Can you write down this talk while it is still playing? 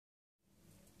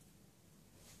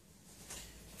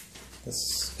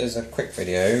This is a quick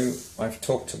video. I've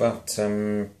talked about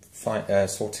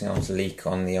sorting out a leak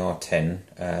on the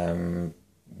R10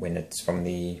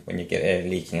 when you get air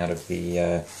leaking out of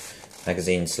the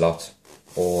magazine slot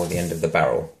or the end of the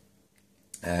barrel.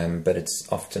 But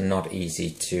it's often not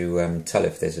easy to tell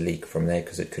if there's a leak from there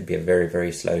because it could be a very,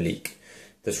 very slow leak.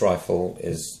 This rifle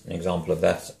is an example of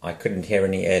that. I couldn't hear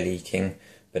any air leaking,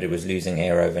 but it was losing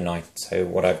air overnight. So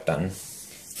what I've done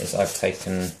is I've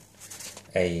taken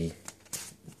a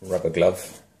rubber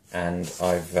glove and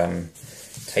I've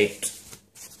taped,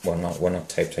 not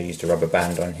taped, I used a rubber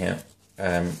band on here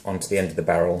onto the end of the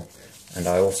barrel, and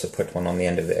I also put one on the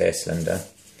end of the air cylinder,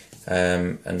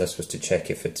 and this was to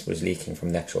check if it was leaking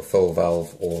from the actual fill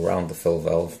valve or around the fill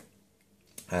valve.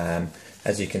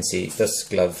 As you can see, this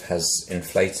glove has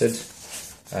inflated,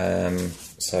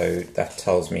 so that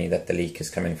tells me that the leak is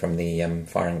coming from the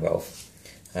firing valve.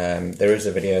 There is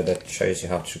a video that shows you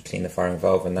how to clean the firing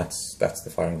valve, and that's the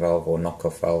firing valve, or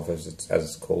knockoff valve as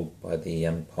it's called by the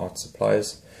parts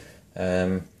suppliers.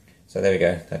 So there we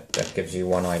go, that gives you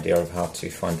one idea of how to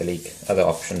find the leak. Other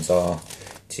options are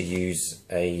to use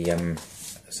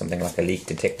something like a leak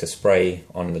detector spray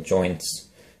on the joints,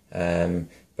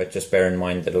 but just bear in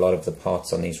mind that a lot of the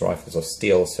parts on these rifles are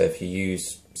steel, so if you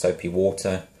use soapy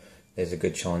water, there's a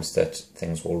good chance that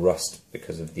things will rust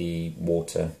because of the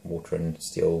water. Water and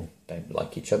steel don't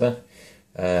like each other.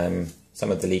 Some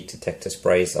of the leak detector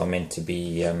sprays are meant to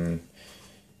be,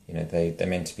 they're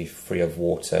meant to be free of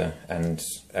water, and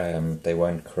they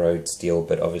won't corrode steel.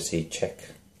 But obviously, check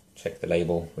the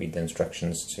label, read the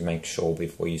instructions to make sure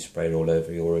before you spray it all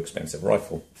over your expensive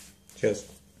rifle.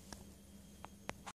 Cheers.